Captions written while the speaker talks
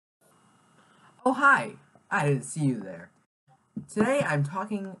Oh, hi! I didn't see you there. Today I'm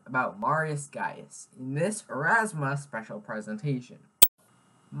talking about Marius Gaius in this Erasmus special presentation.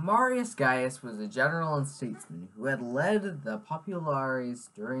 Marius Gaius was a general and statesman who had led the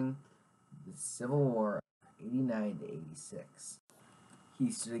populares during the Civil War of 89 to 86. He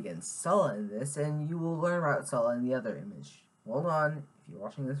stood against Sulla in this, and you will learn about Sulla in the other image. Hold on, if you're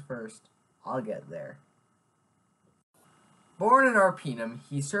watching this first, I'll get there. Born in Arpinum,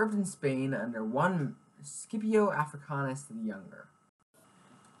 he served in Spain under one Scipio Africanus the Younger.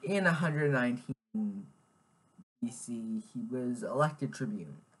 In 119 BC, he was elected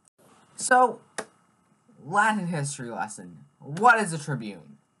tribune. So, Latin history lesson. What is a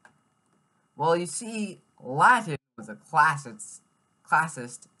tribune? Well, you see, Latin was a classist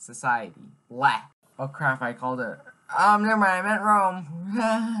society. Blah. Oh crap, I called it. Never mind, I meant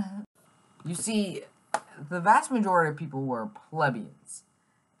Rome. You see, the vast majority of people were plebeians.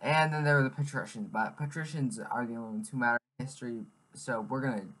 And then there were the patricians, but patricians are the only ones who matter in history, so we're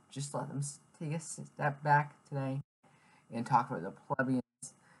going to just let them take a step back today and talk about the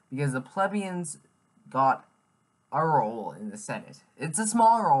plebeians, because the plebeians got a role in the Senate. It's a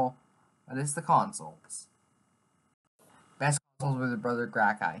small role, but it's the consuls. Best consuls were the brother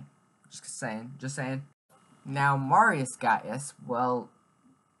Gracchi. Just saying. Now, Marius Gaius, well,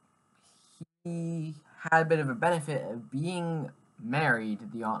 he had a bit of a benefit of being married to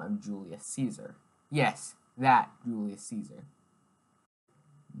the aunt of Julius Caesar. Yes, that Julius Caesar.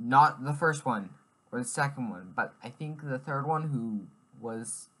 Not the first one or the second one, but I think the third one, who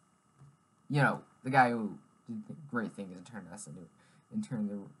was, the guy who did great things and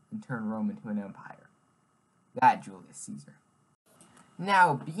turned Rome into an empire. That Julius Caesar.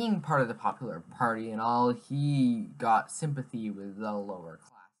 Now, being part of the popular party and all, he got sympathy with the lower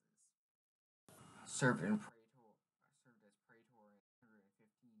classes. Served as praetor in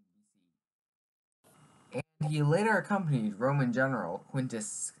 115 BC. And he later accompanied Roman general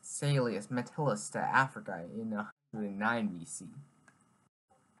Quintus Caelius Metellus to Africa in 109 BC. I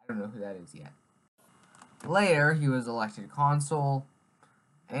don't know who that is yet. Later, he was elected consul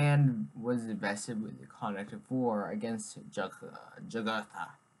and was invested with the conduct of war against Jugurtha,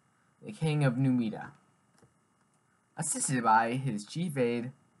 the king of Numida, assisted by his chief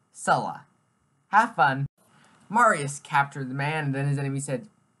aide, Sulla. Have fun. Marius captured the man, and then his enemy said,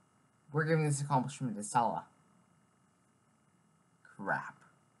 "We're giving this accomplishment to Sulla." Crap.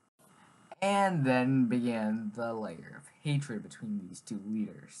 And then began the layer of hatred between these two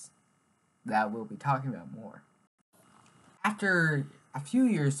leaders that we'll be talking about more. After a few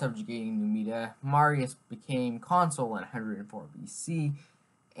years subjugating Numida, Marius became consul in 104 BC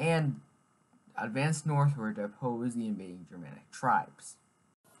and advanced northward to oppose the invading Germanic tribes.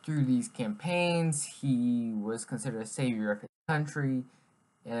 Through these campaigns, he was considered a savior of his country,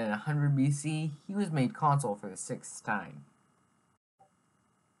 and in 100 BC, he was made consul for the 6th time.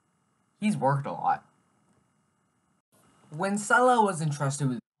 He's worked a lot. When Sulla was entrusted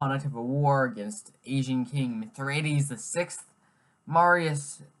with the conduct of a war against Asian king Mithridates VI,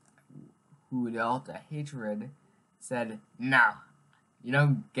 Marius, who dealt a hatred, said, "No, you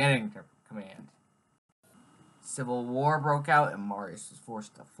don't get into command." Civil war broke out and Marius was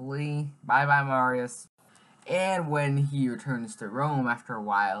forced to flee. Bye-bye, Marius. And when he returns to Rome after a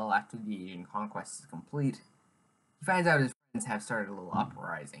while, after the Asian conquest is complete, he finds out his friends have started a little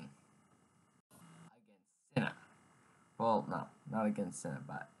uprising against Cinna. Well, no, not against Cinna,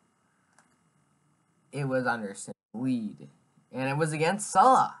 but it was under Cinna's lead. And it was against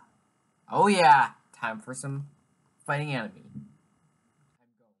Sulla. Oh yeah, time for some fighting enemy.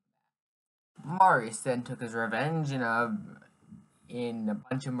 Marius then took his revenge in a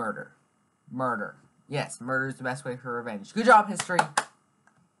bunch of murder. Murder. Yes, murder is the best way for revenge. Good job, history!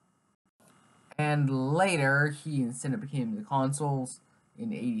 And later, he and Cinna became the consuls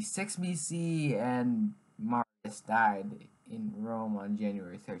in 86 BC, and Marius died in Rome on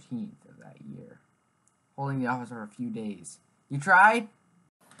January 13th of that year, holding the office for a few days. You tried?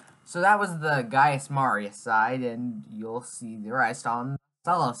 So that was the Gaius Marius side, and you'll see the rest on the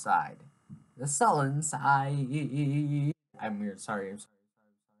Sulla side. The Sullan side. I'm weird. Sorry.